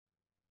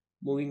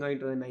Moving on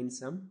to the ninth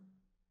sum.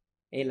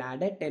 A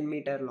ladder 10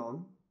 meter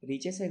long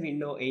reaches a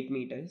window 8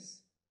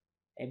 meters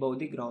above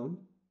the ground.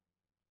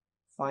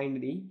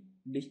 Find the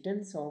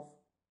distance of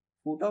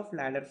foot of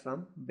ladder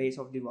from base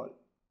of the wall.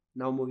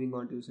 Now moving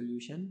on to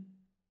solution.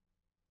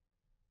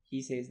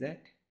 He says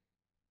that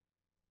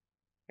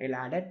a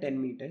ladder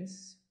 10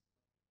 meters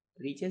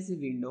reaches the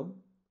window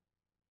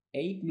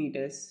 8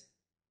 meters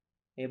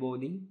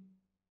above the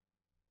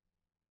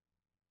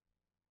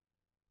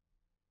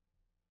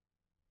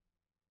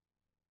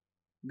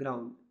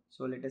ground.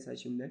 So let us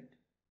assume that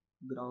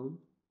ground,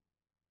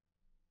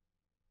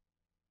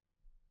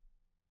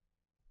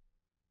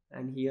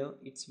 and here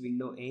it's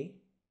window A,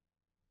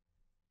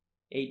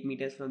 8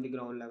 meters from the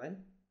ground level,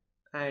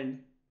 and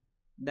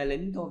the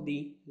length of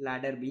the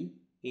ladder B,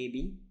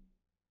 AB,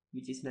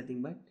 which is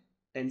nothing but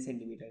 10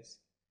 centimeters.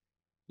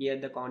 Here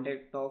the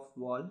contact of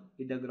wall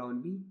with the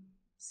ground be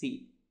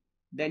C.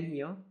 Then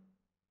here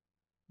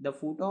the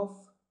foot of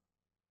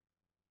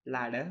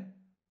ladder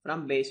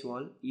from base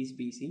wall is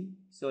BC.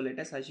 So let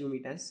us assume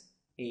it as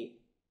A.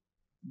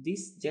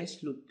 This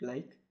just look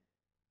like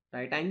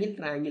right angle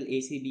triangle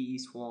ACB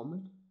is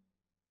formed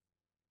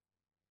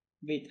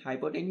with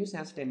hypotenuse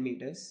as 10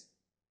 meters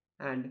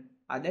and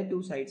other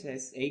two sides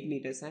as 8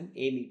 meters and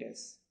A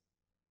meters.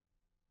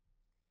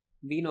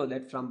 We know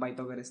that from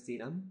Pythagoras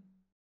theorem.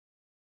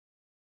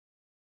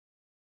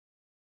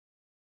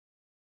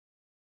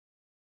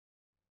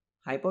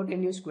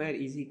 Hypotenuse square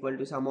is equal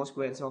to sum of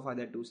squares of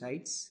other two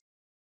sides.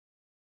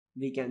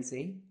 We can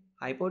say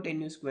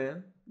hypotenuse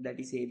square, that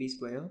is AB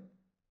square,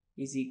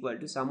 is equal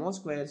to sum of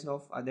squares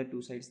of other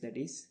two sides, that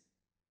is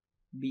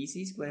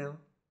BC square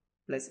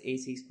plus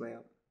AC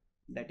square.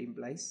 That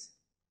implies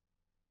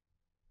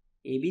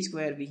AB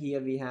square here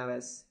we have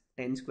as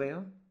 10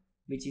 square,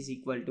 which is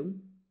equal to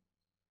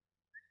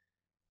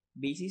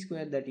BC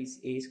square, that is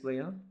A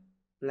square,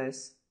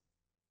 plus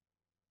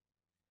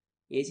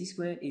AC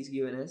square is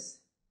given as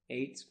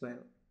 8 square.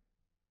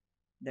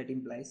 That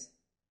implies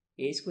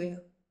A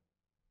square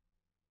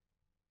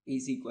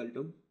is equal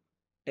to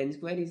 10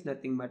 square is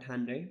nothing but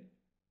 100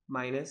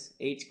 minus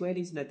 8 square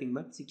is nothing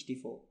but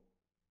 64,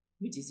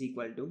 which is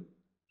equal to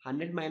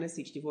 100 minus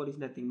 64 is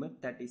nothing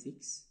but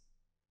 36.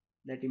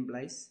 That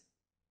implies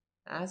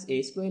as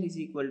A square is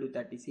equal to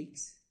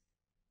 36,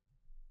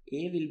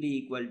 A will be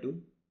equal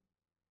to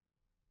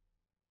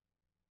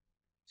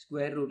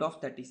square root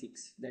of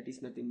 36, that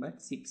is nothing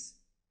but 6.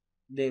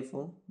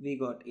 Therefore, we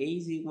got A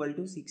is equal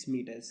to 6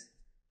 meters.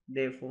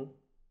 Therefore,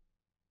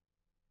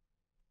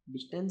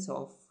 distance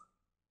of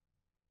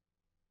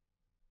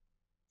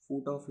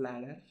foot of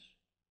ladder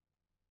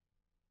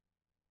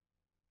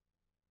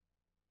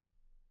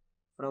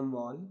from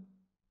wall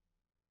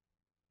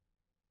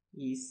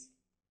is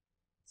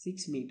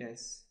 6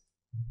 meters.